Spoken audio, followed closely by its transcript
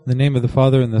In the name of the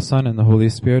Father, and the Son, and the Holy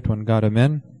Spirit, one God,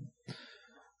 Amen.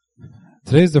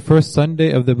 Today is the first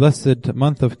Sunday of the blessed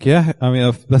month of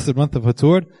blessed month of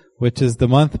Hatur, which is the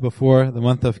month before the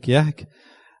month of Kiyah.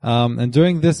 And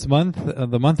during this month,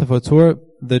 the month of Hatur,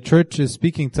 the church is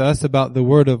speaking to us about the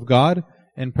Word of God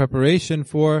in preparation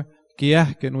for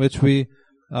Kiyah, in which we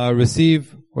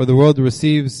receive, or the world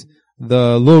receives,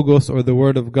 the Logos, or the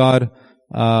Word of God,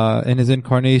 in His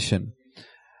incarnation.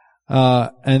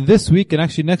 And this week, and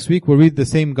actually next week, we'll read the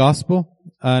same gospel,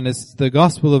 and it's the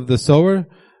gospel of the sower,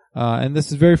 and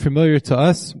this is very familiar to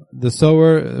us. The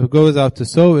sower who goes out to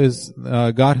sow is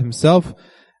God Himself,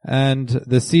 and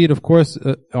the seed, of course,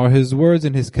 are His words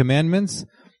and His commandments,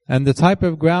 and the type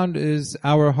of ground is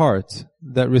our heart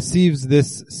that receives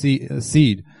this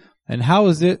seed. And how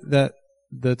is it that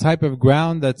the type of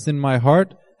ground that's in my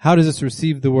heart, how does this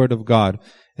receive the Word of God?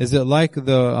 Is it like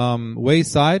the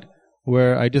wayside,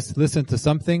 where I just listen to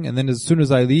something, and then as soon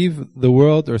as I leave, the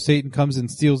world or Satan comes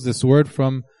and steals this word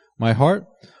from my heart?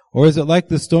 Or is it like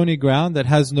the stony ground that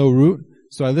has no root?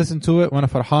 So I listen to it,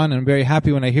 farhan, and I'm very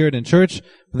happy when I hear it in church,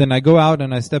 but then I go out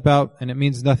and I step out and it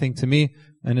means nothing to me,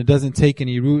 and it doesn't take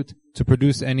any root to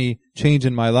produce any change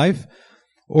in my life?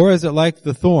 Or is it like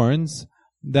the thorns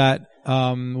that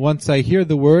once I hear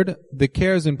the word, the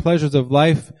cares and pleasures of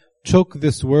life choke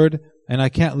this word and I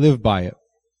can't live by it?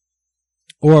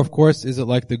 Or, of course, is it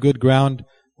like the good ground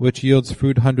which yields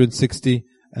fruit 160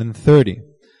 and 30?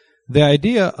 The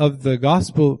idea of the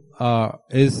gospel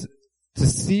is to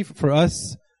see for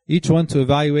us, each one to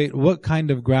evaluate what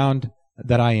kind of ground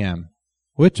that I am.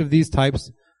 Which of these types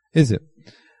is it?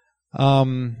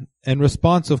 In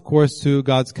response, of course, to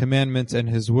God's commandments and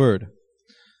His word.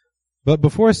 But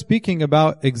before speaking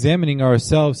about examining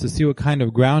ourselves to see what kind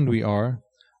of ground we are,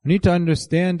 we need to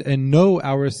understand and know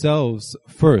ourselves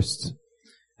first.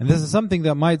 And this is something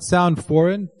that might sound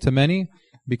foreign to many,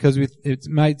 because it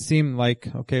might seem like,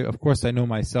 okay, of course I know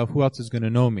myself, who else is going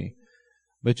to know me?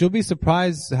 But you'll be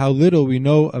surprised how little we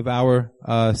know of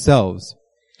ourselves.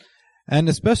 And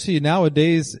especially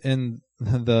nowadays, in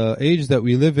the age that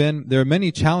we live in, there are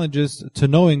many challenges to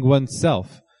knowing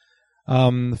oneself.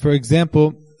 For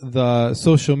example, the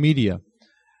social media,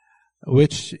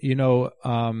 which,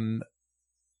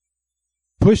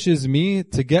 pushes me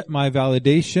to get my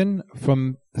validation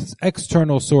from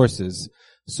external sources.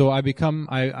 So I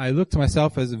look to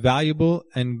myself as valuable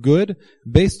and good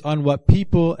based on what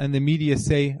people and the media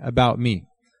say about me.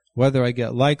 Whether I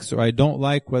get likes or I don't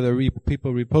like, whether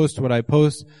people repost what I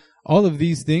post, all of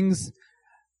these things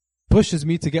pushes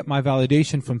me to get my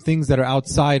validation from things that are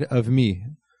outside of me.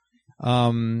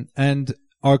 And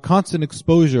our constant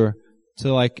exposure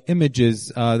to like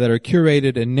images that are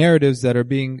curated and narratives that are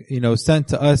being, sent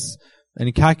to us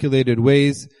in calculated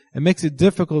ways, it makes it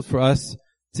difficult for us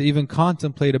to even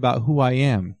contemplate about who I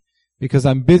am, because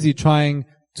I'm busy trying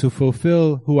to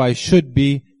fulfill who I should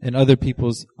be in other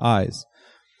people's eyes.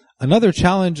 Another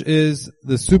challenge is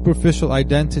the superficial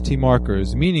identity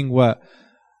markers, meaning what?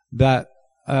 That,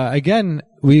 again,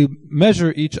 we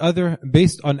measure each other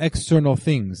based on external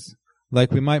things.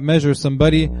 Like we might measure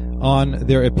somebody on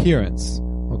their appearance.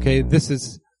 Okay, this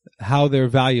is how they're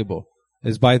valuable,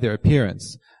 is by their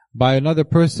appearance. By another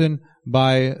person,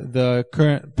 by the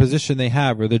current position they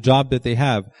have or the job that they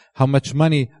have, how much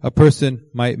money a person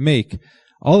might make.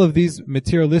 All of these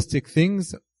materialistic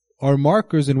things are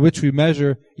markers in which we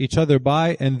measure each other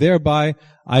by, and thereby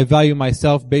I value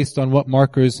myself based on what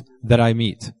markers that I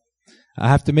meet. I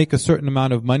have to make a certain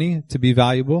amount of money to be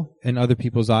valuable in other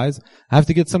people's eyes. I have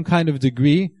to get some kind of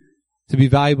degree to be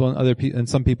valuable in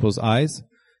some people's eyes.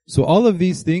 So all of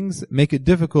these things make it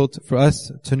difficult for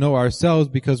us to know ourselves,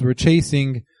 because we're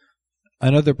chasing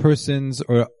another person's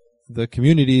or the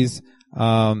community's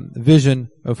vision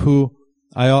of who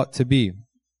I ought to be.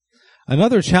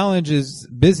 Another challenge is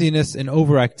busyness and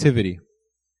overactivity.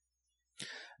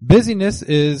 Busyness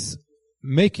is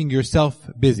making yourself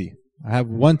busy. I have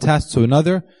one task to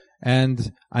another,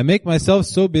 and I make myself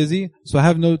so busy, so I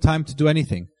have no time to do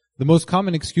anything. The most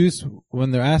common excuse when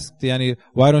they're asked,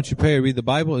 why don't you pray or read the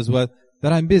Bible, is what?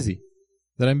 That I'm busy.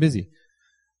 I'm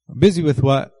busy with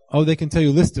what? Oh, they can tell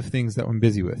you a list of things that I'm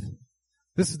busy with.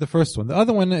 This is the first one. The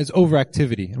other one is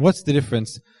overactivity. And what's the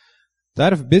difference?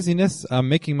 That of busyness, I'm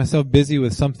making myself busy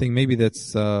with something maybe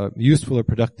that's useful or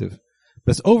productive.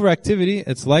 But overactivity,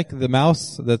 it's like the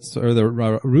mouse or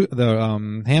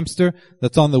the hamster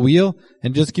that's on the wheel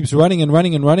and just keeps running and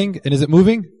running and running. And is it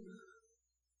moving?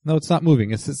 No, it's not moving.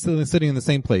 It's still sitting in the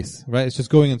same place, right? It's just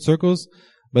going in circles,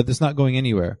 but it's not going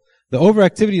anywhere. The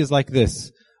overactivity is like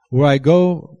this, where I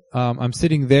go, I'm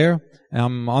sitting there, and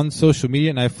I'm on social media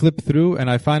and I flip through and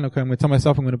I find, okay, I'm going to tell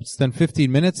myself I'm going to spend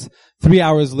 15 minutes. 3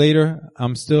 hours later,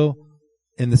 I'm still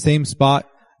in the same spot.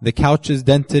 The couch is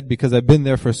dented because I've been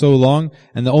there for so long,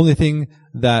 and the only thing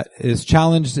that is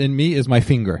challenged in me is my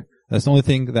finger. That's the only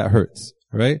thing that hurts,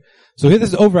 right? So here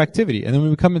this is overactivity. And then when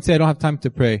we come and say, I don't have time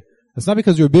to pray, it's not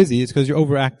because you're busy, it's because you're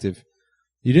overactive.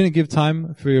 You didn't give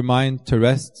time for your mind to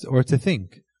rest or to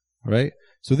think, right?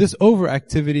 So this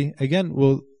overactivity, again,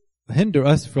 will hinder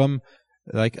us from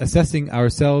assessing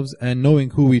ourselves and knowing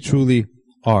who we truly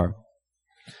are.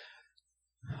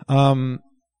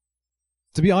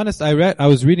 To be honest, I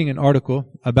was reading an article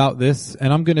about this,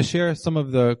 and I'm going to share some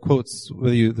of the quotes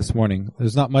with you this morning.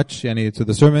 There's not much to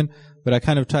the sermon, but I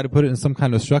kind of try to put it in some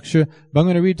kind of structure. But I'm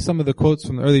going to read some of the quotes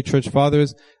from the early church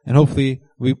fathers, and hopefully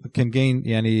we can gain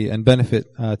and benefit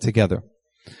together.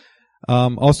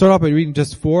 I'll start off by reading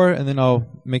just 4, and then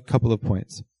I'll make a couple of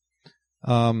points.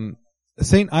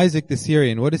 Saint Isaac the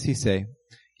Syrian, what does he say?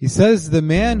 He says, "The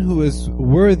man who is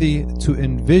worthy to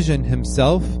envision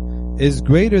himself is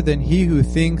greater than he who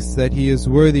thinks that he is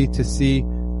worthy to see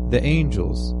the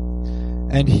angels.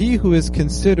 And he who is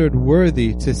considered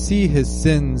worthy to see his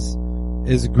sins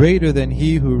is greater than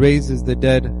he who raises the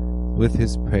dead with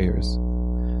his prayers."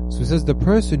 So he says the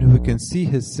person who can see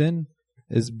his sin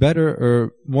is better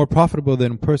or more profitable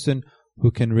than a person who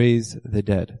can raise the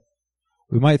dead.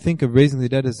 We might think of raising the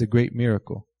dead as a great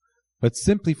miracle, but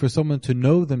simply for someone to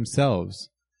know themselves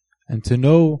and to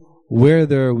know where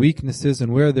their weaknesses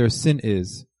and where their sin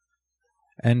is.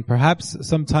 And perhaps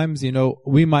sometimes,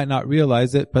 we might not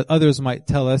realize it, but others might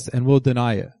tell us and we'll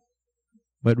deny it.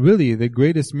 But really, the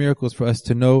greatest miracle is for us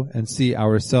to know and see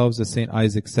ourselves, as St.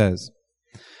 Isaac says.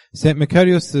 St.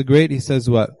 Macarius the Great, he says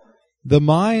what? "The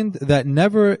mind that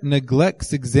never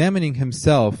neglects examining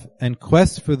himself and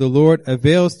quests for the Lord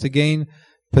avails to gain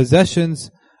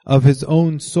possessions of his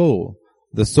own soul,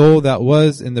 the soul that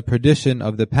was in the perdition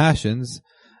of the passions,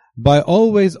 by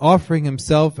always offering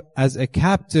himself as a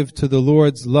captive to the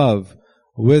Lord's love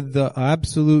with the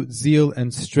absolute zeal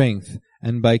and strength,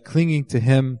 and by clinging to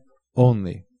him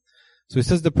only." So he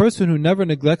says the person who never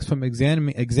neglects from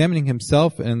examining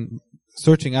himself and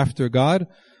searching after God,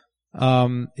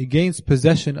 he gains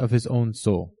possession of his own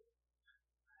soul.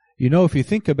 If you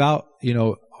think about,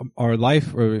 our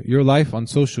life or your life on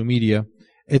social media,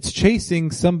 it's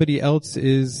chasing somebody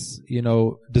else's,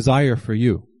 desire for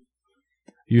you.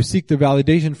 You seek the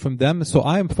validation from them. So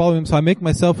I am following them. So I make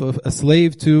myself a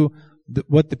slave to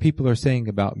what the people are saying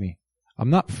about me. I'm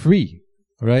not free,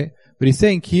 right? But he's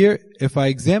saying here, if I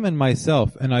examine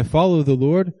myself and I follow the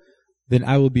Lord, then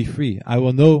I will be free. I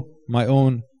will know my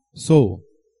own soul.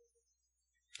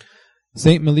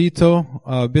 Saint Melito,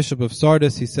 Bishop of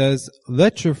Sardis, he says,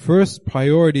 "Let your first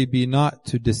priority be not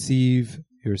to deceive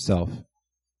yourself."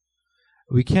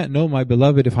 We can't know my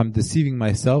beloved if I'm deceiving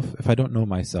myself, if I don't know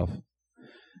myself.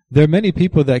 There are many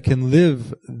people that can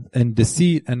live in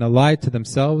deceit and a lie to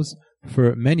themselves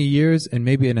for many years and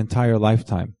maybe an entire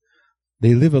lifetime.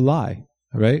 They live a lie,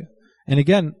 right? And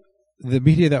again, the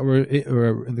media that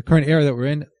or in the current era that we're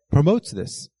in promotes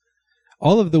this.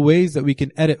 All of the ways that we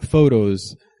can edit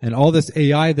photos and all this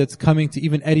AI that's coming to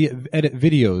even edit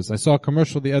videos. I saw a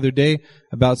commercial the other day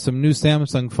about some new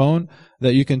Samsung phone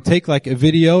that you can take a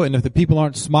video, and if the people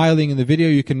aren't smiling in the video,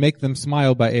 you can make them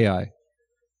smile by AI.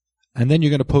 And then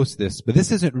you're going to post this. But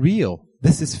this isn't real.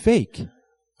 This is fake.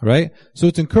 Right? So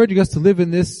it's encouraging us to live in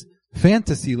this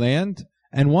fantasy land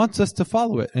and wants us to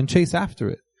follow it and chase after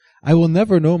it. I will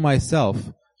never know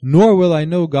myself, nor will I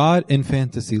know God in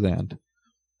fantasy land.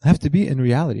 I have to be in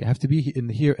reality. I have to be in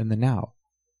the here and the now.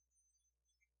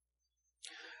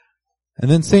 And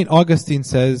then St. Augustine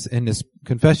says in his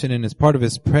confession and as part of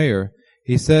his prayer,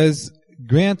 he says,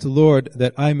 "Grant, Lord,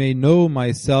 that I may know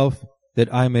myself,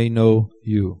 that I may know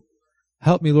you."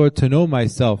 Help me, Lord, to know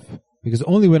myself, because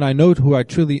only when I know who I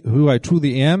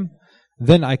truly am,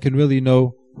 then I can really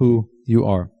know who you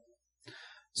are.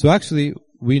 So actually,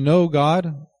 we know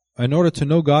God. In order to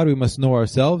know God, we must know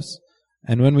ourselves.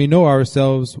 And when we know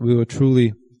ourselves, we will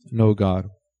truly know God.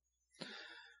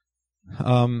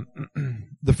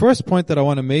 The first point that I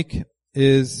want to make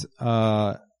is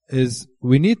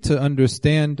we need to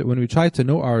understand, when we try to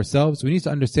know ourselves, we need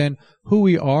to understand who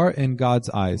we are in God's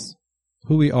eyes.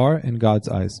 Who we are in God's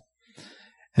eyes.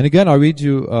 And again, I'll read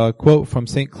you a quote from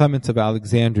St. Clement of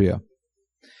Alexandria.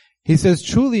 He says,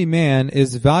 "Truly man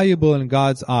is valuable in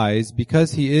God's eyes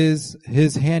because he is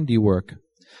his handiwork.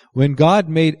 When God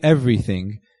made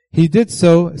everything, he did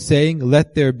so saying,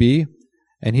 'Let there be,'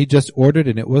 and he just ordered,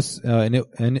 and it was,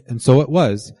 and so it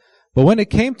was. But when it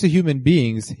came to human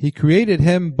beings, he created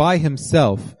him by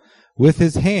himself with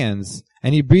his hands,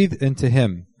 and he breathed into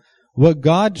him. What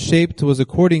God shaped was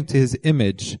according to His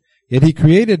image. Yet He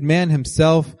created man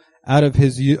himself out of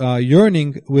His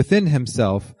yearning within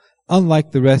himself,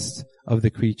 unlike the rest of the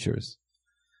creatures.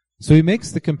 So He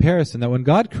makes the comparison that when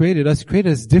God created us, He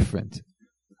created us different.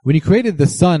 When He created the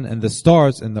sun and the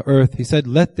stars and the earth, He said,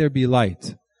 let there be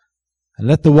light. And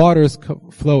let the waters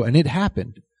flow. And it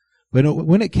happened. But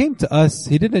when it came to us,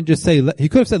 He didn't just say, He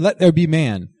could have said, let there be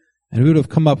man. And we would have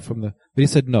come up from but He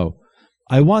said, no.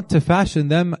 I want to fashion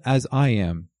them as I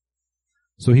am.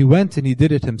 So He went and He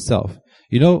did it Himself.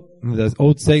 You know, the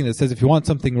old saying that says, if you want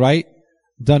something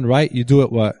done right, you do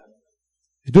it what?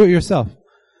 You do it yourself.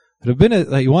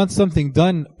 If you want something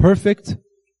done perfect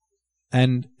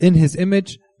and in His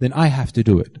image, then I have to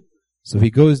do it. So He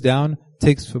goes down,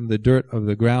 takes from the dirt of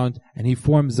the ground, and He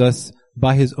forms us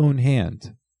by His own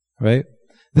hand. Right?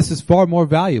 This is far more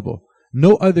valuable.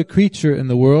 No other creature in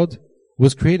the world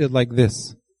was created like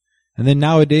this. And then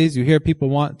nowadays you hear people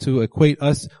want to equate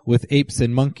us with apes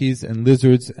and monkeys and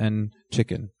lizards and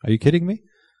chicken. Are you kidding me?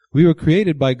 We were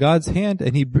created by God's hand,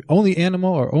 and only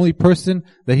animal or only person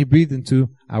that He breathed into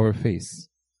our face.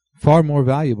 Far more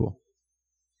valuable.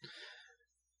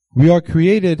 We are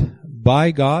created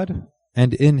by God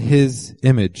and in His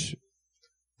image.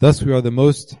 Thus we are the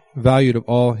most valued of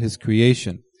all His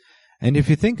creation. And if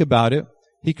you think about it,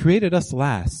 He created us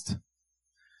last.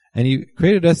 And He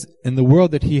created us in the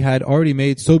world that He had already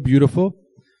made so beautiful.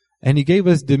 And He gave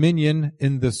us dominion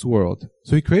in this world.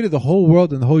 So He created the whole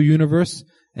world and the whole universe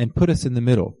and put us in the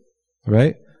middle.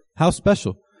 Right? How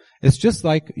special. It's just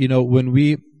like, when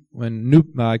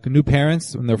new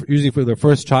parents, when they're usually for their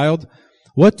first child,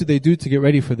 what do they do to get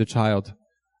ready for the child?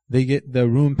 They get the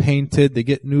room painted, they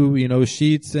get new,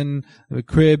 sheets and the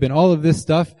crib and all of this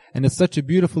stuff, and it's such a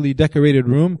beautifully decorated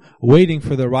room waiting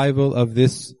for the arrival of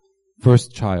this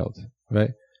first child,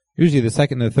 right? Usually the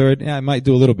second and the third, I might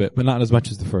do a little bit, but not as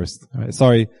much as the first, right?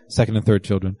 Sorry, second and third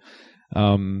children.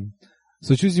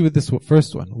 So it's usually with this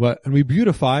first one. And we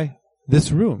beautify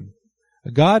this room.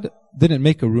 God didn't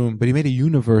make a room, but He made a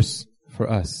universe for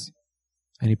us.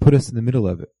 And He put us in the middle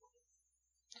of it.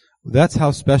 That's how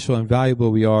special and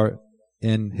valuable we are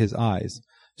in His eyes.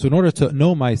 So in order to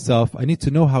know myself, I need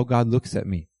to know how God looks at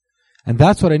me. And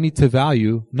that's what I need to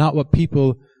value, not what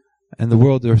people and the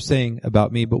world are saying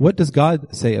about me, but what does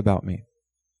God say about me?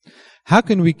 How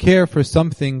can we care for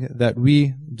something that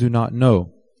we do not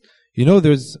know?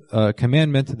 There's a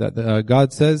commandment that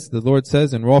God says, the Lord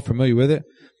says, and we're all familiar with it.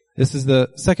 This is the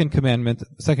second commandment,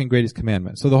 second greatest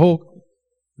commandment. So the whole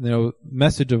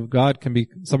message of God can be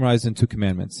summarized in two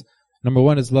commandments. Number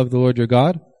one is love the Lord your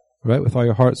God, right, with all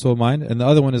your heart, soul, mind. And the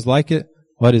other one is like it.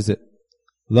 What is it?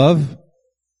 Love.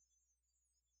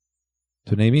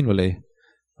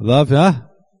 Love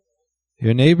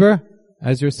your neighbor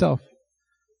as yourself.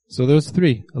 So those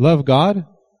three. Love God,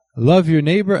 love your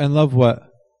neighbor, and love what?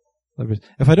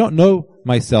 If I don't know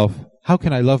myself, how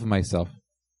can I love myself?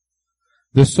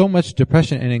 There's so much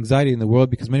depression and anxiety in the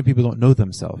world because many people don't know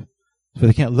themselves. So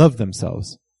they can't love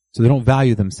themselves. So they don't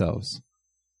value themselves.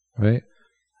 Right?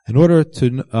 In order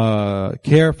to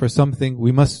care for something,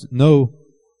 we must know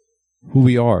who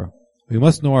we are. We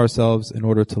must know ourselves in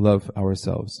order to love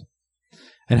ourselves.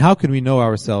 And how can we know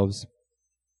ourselves?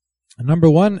 Number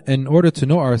one, in order to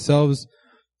know ourselves,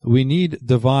 we need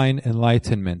divine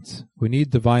enlightenment. We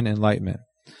need divine enlightenment.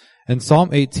 In Psalm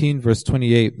 18, verse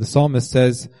 28, the psalmist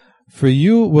says, "For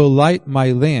you will light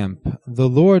my lamp. The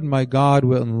Lord my God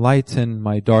will enlighten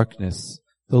my darkness."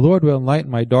 The Lord will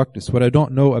enlighten my darkness, what I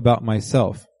don't know about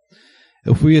myself.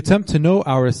 If we attempt to know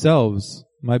ourselves,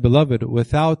 my beloved,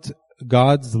 without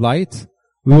God's light,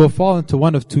 we will fall into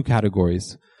one of two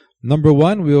categories. Number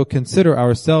one, we will consider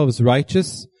ourselves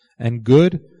righteous and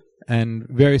good and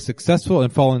very successful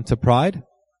and fall into pride,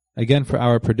 again for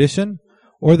our perdition.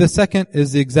 Or the second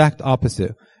is the exact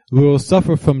opposite. We will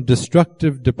suffer from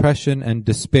destructive depression and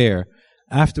despair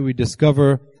after we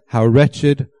discover how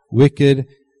wretched, wicked,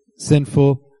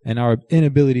 sinful, and our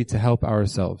inability to help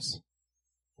ourselves.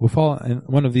 We'll fall in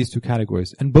one of these two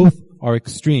categories. And both are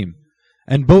extreme.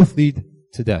 And both lead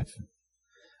to death.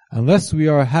 Unless we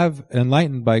have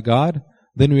enlightened by God,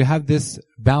 then we have this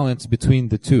balance between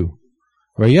the two.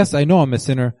 Where yes, I know I'm a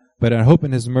sinner, but I hope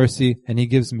in His mercy and He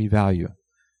gives me value.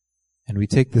 And we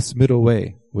take this middle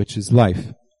way, which is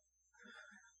life.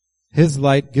 His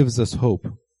light gives us hope.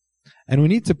 And we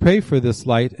need to pray for this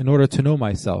light in order to know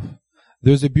myself.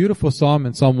 There's a beautiful psalm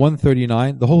in Psalm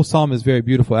 139. The whole psalm is very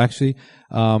beautiful, actually.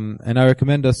 And I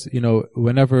recommend us,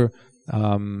 whenever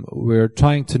we're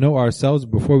trying to know ourselves,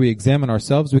 before we examine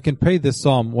ourselves, we can pray this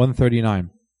Psalm 139.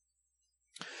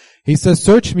 He says,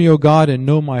 "Search me, O God, and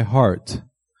know my heart.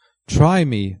 Try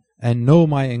me and know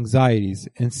my anxieties,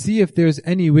 and see if there is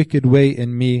any wicked way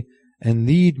in me, and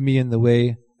lead me in the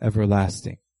way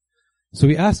everlasting. So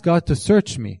we ask God to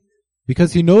search me,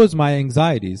 because He knows my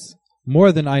anxieties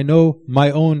more than I know my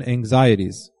own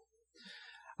anxieties.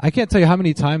 I can't tell you how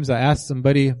many times I asked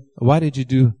somebody, why did you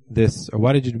do this? Or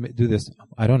why did you do this?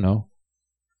 I don't know.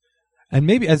 And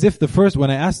maybe as if when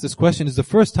I asked this question, is the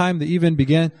first time they even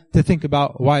began to think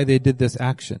about why they did this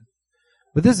action.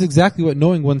 But this is exactly what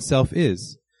knowing oneself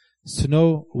is to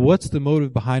know what's the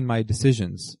motive behind my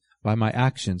decisions, by my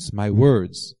actions, my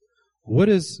words. What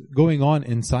is going on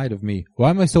inside of me?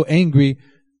 Why am I so angry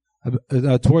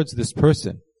towards this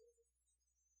person?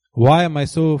 Why am I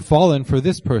so fallen for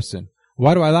this person?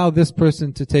 Why do I allow this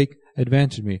person to take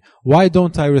advantage of me? Why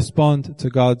don't I respond to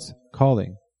God's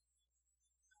calling?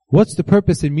 What's the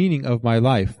purpose and meaning of my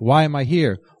life? Why am I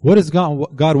here? What does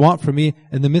God want from me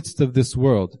in the midst of this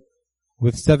world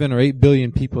with 7 or 8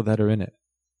 billion people that are in it?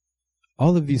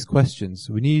 All of these questions,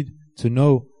 we need to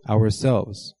know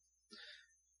ourselves.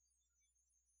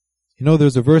 You know,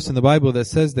 there's a verse in the Bible that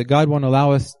says that God won't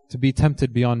allow us to be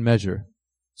tempted beyond measure.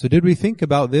 So did we think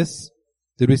about this?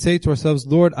 Did we say to ourselves,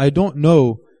 Lord, I don't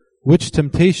know which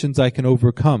temptations I can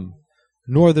overcome,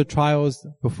 nor the trials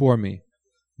before me,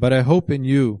 but I hope in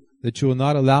you that you will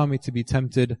not allow me to be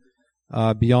tempted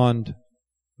beyond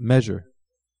measure.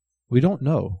 We don't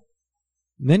know.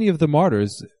 Many of the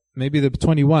martyrs, maybe the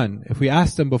 21, if we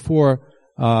asked them before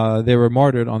they were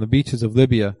martyred on the beaches of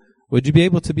Libya, would you be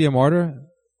able to be a martyr?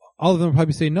 All of them would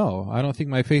probably say, no, I don't think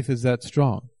my faith is that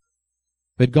strong.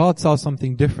 But God saw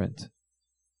something different.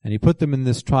 And He put them in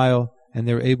this trial, and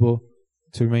they were able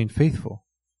to remain faithful.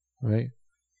 Right?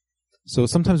 So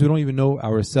sometimes we don't even know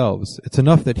ourselves. It's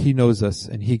enough that He knows us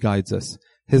and He guides us.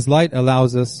 His light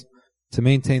allows us to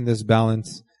maintain this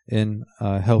balance in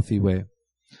a healthy way.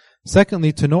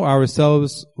 Secondly, to know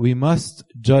ourselves, we must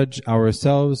judge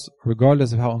ourselves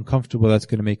regardless of how uncomfortable that's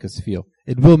going to make us feel.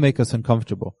 It will make us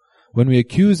uncomfortable. When we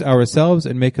accuse ourselves,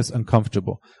 it makes us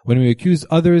uncomfortable. When we accuse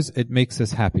others, it makes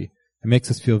us happy. It makes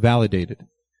us feel validated.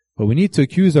 But we need to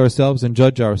accuse ourselves and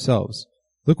judge ourselves.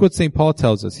 Look what St. Paul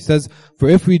tells us. He says, for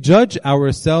if we judge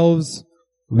ourselves,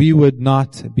 we would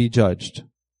not be judged.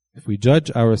 If we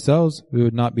judge ourselves, we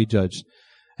would not be judged.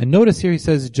 And notice here he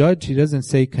says judge, he doesn't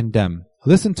say condemn.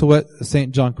 Listen to what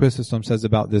St. John Chrysostom says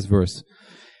about this verse.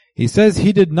 He says,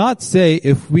 he did not say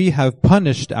if we have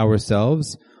punished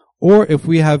ourselves, or if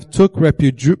we have took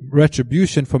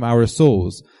retribution from our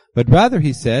souls, but rather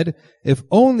he said, if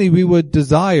only we would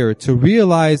desire to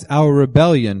realize our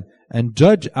rebellion and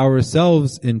judge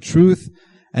ourselves in truth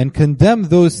and condemn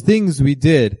those things we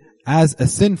did as a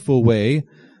sinful way,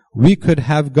 we could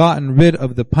have gotten rid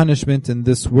of the punishment in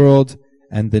this world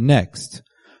and the next.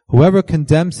 Whoever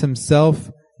condemns himself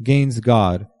gains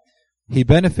God. He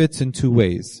benefits in 2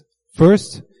 ways.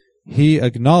 First, he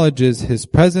acknowledges his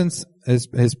present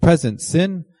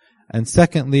sin, and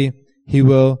secondly, he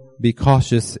will be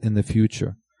cautious in the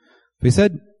future. He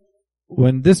said,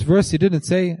 when this verse, he didn't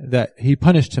say that he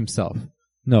punished himself.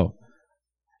 No.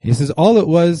 He says all it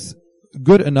was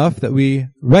good enough that we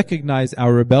recognize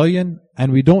our rebellion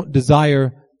and we don't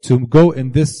desire to go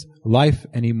in this life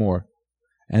anymore.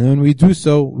 And when we do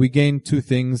so, we gain 2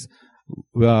 things,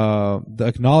 the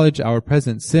acknowledge our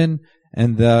present sin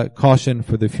and the caution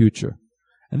for the future.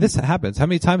 And this happens. How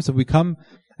many times have we come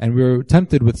and we're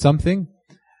tempted with something,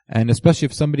 and especially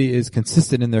if somebody is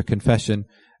consistent in their confession,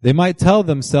 they might tell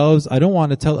themselves, I don't want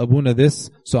to tell Abuna this,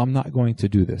 so I'm not going to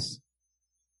do this.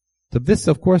 So this,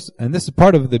 of course, and this is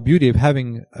part of the beauty of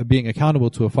being accountable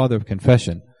to a father of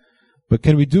confession. But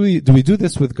do we do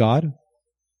this with God?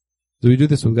 Do we do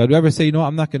this with God? Do we ever say,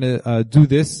 I'm not going to do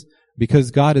this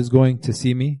because God is going to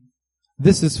see me?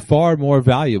 This is far more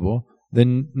valuable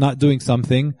than not doing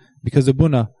something because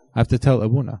Abuna, I have to tell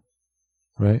Abuna.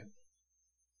 Right?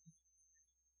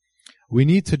 We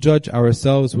need to judge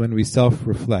ourselves when we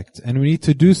self-reflect. And we need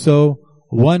to do so,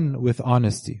 one, with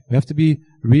honesty. We have to be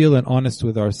real and honest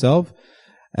with ourselves.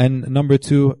 And number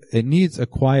 2, it needs a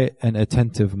quiet and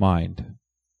attentive mind.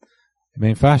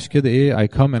 I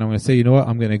come and I'm going to say, you know what,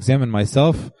 I'm going to examine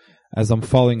myself as I'm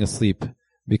falling asleep.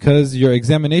 Because your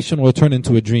examination will turn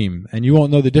into a dream. And you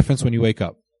won't know the difference when you wake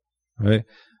up. Right?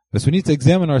 But we need to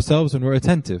examine ourselves when we're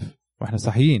attentive.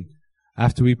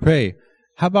 After we pray.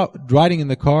 How about riding in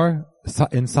the car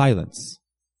in silence?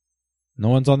 No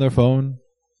one's on their phone.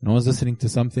 No one's listening to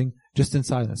something. Just in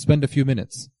silence. Spend a few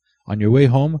minutes on your way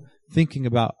home thinking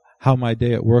about how my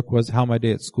day at work was, how my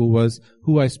day at school was,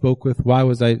 who I spoke with, why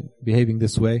was I behaving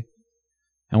this way.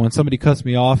 And when somebody cuts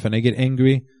me off and I get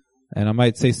angry and I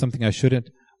might say something I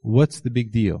shouldn't, what's the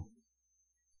big deal?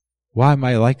 Why am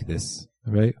I like this?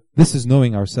 Right? This is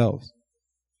knowing ourselves.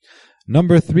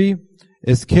 Number 3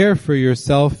 is care for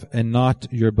yourself and not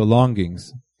your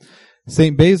belongings.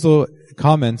 St. Basil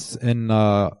comments in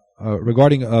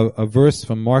regarding a verse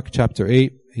from Mark chapter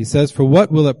 8. He says, "For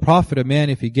what will it profit a man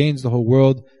if he gains the whole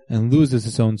world and loses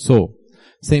his own soul?"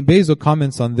 St. Basil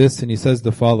comments on this and he says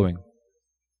the following: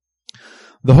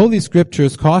 "The Holy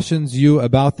Scriptures cautions you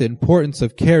about the importance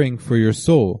of caring for your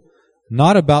soul,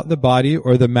 not about the body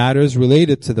or the matters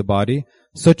related to the body,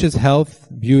 such as health,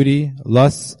 beauty,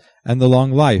 lusts, and the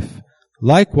long life.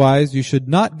 Likewise, you should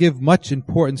not give much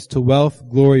importance to wealth,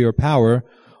 glory, or power,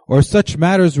 or such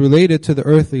matters related to the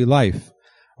earthly life.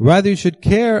 Rather, you should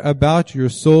care about your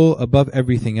soul above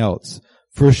everything else,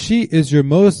 for she is your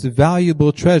most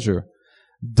valuable treasure.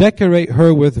 Decorate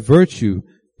her with virtue,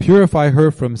 purify her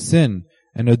from sin,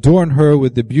 and adorn her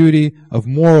with the beauty of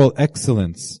moral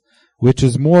excellence, which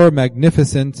is more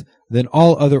magnificent than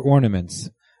all other ornaments.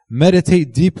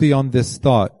 Meditate deeply on this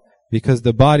thought, because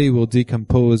the body will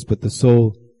decompose, but the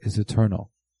soul is eternal."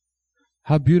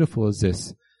 How beautiful is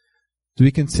this? Do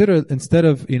we consider,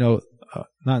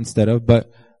 but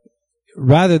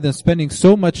rather than spending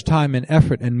so much time and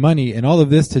effort and money and all of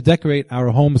this to decorate our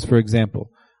homes, for example,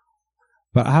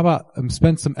 but how about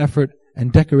spend some effort in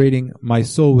decorating my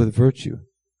soul with virtue?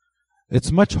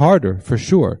 It's much harder, for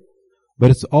sure, but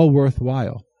it's all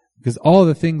worthwhile, because all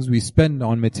the things we spend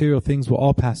on material things will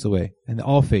all pass away and they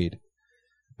all fade.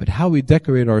 But how we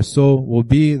decorate our soul will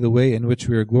be the way in which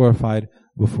we are glorified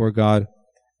before God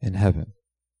in heaven.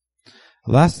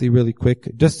 Lastly, really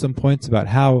quick, just some points about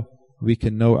how we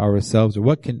can know ourselves, or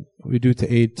what can we do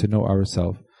to aid to know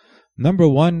ourselves. Number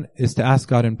 1 is to ask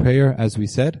God in prayer, as we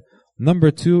said.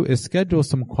 Number 2 is schedule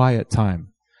some quiet time.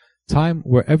 Time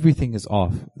where everything is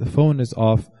off. The phone is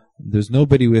off. There's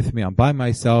nobody with me. I'm by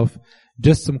myself.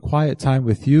 Just some quiet time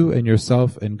with you and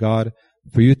yourself and God,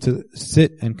 for you to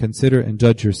sit and consider and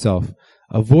judge yourself,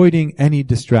 avoiding any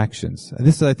distractions. And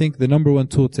this is, I think, the number 1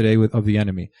 tool today of the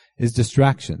enemy, is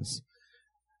distractions.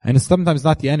 And it's sometimes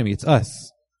not the enemy, it's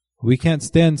us. We can't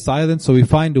stand silent, so we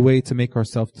find a way to make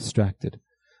ourselves distracted.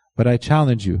 But I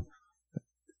challenge you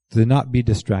to not be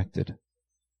distracted.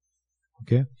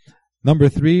 Okay? Number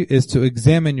 3 is to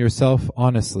examine yourself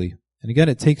honestly. And again,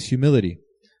 it takes humility.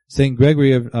 St.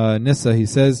 Gregory of Nyssa, he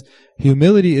says,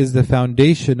 "Humility is the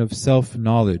foundation of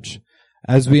self-knowledge.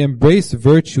 As we embrace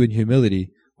virtue and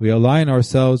humility, we align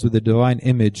ourselves with the divine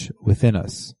image within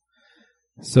us."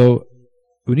 So,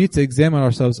 we need to examine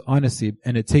ourselves honestly,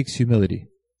 and it takes humility.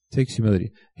 It takes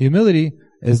humility. Humility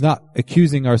is not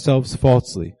accusing ourselves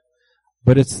falsely,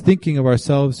 but it's thinking of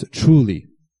ourselves truly.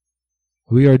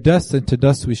 We are dust, and to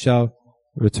dust we shall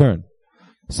return.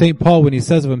 St. Paul, when he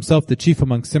says of himself the chief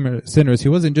among sinners, he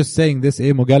wasn't just saying this,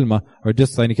 mugalma, or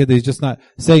just like he's just not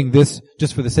saying this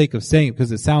just for the sake of saying it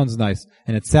because it sounds nice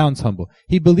and it sounds humble.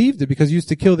 He believed it because he used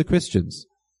to kill the Christians.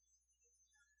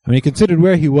 When he considered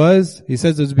where he was, he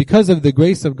says, "It's because of the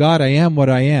grace of God I am what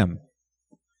I am."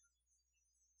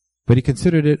 But he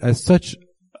considered it as such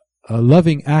a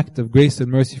loving act of grace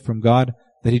and mercy from God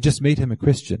that he just made him a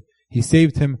Christian. He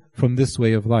saved him from this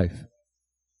way of life.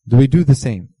 Do we do the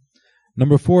same?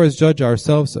 Number 4 is judge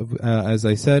ourselves, as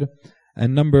I said.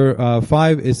 And number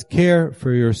 5 is care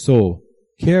for your soul.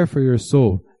 Care for your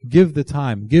soul. Give the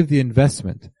time. Give the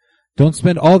investment. Don't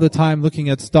spend all the time looking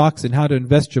at stocks and how to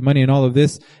invest your money and all of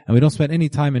this, and we don't spend any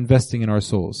time investing in our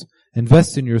souls.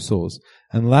 Invest in your souls.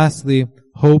 And lastly,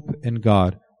 hope in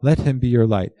God. Let Him be your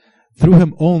light. Through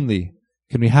Him only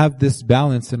can we have this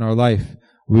balance in our life.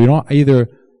 We're not either,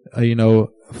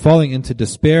 falling into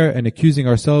despair and accusing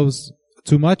ourselves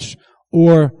too much,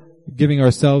 or giving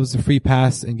ourselves a free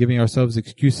pass and giving ourselves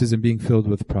excuses and being filled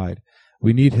with pride.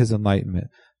 We need His enlightenment.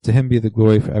 To Him be the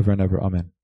glory forever and ever. Amen.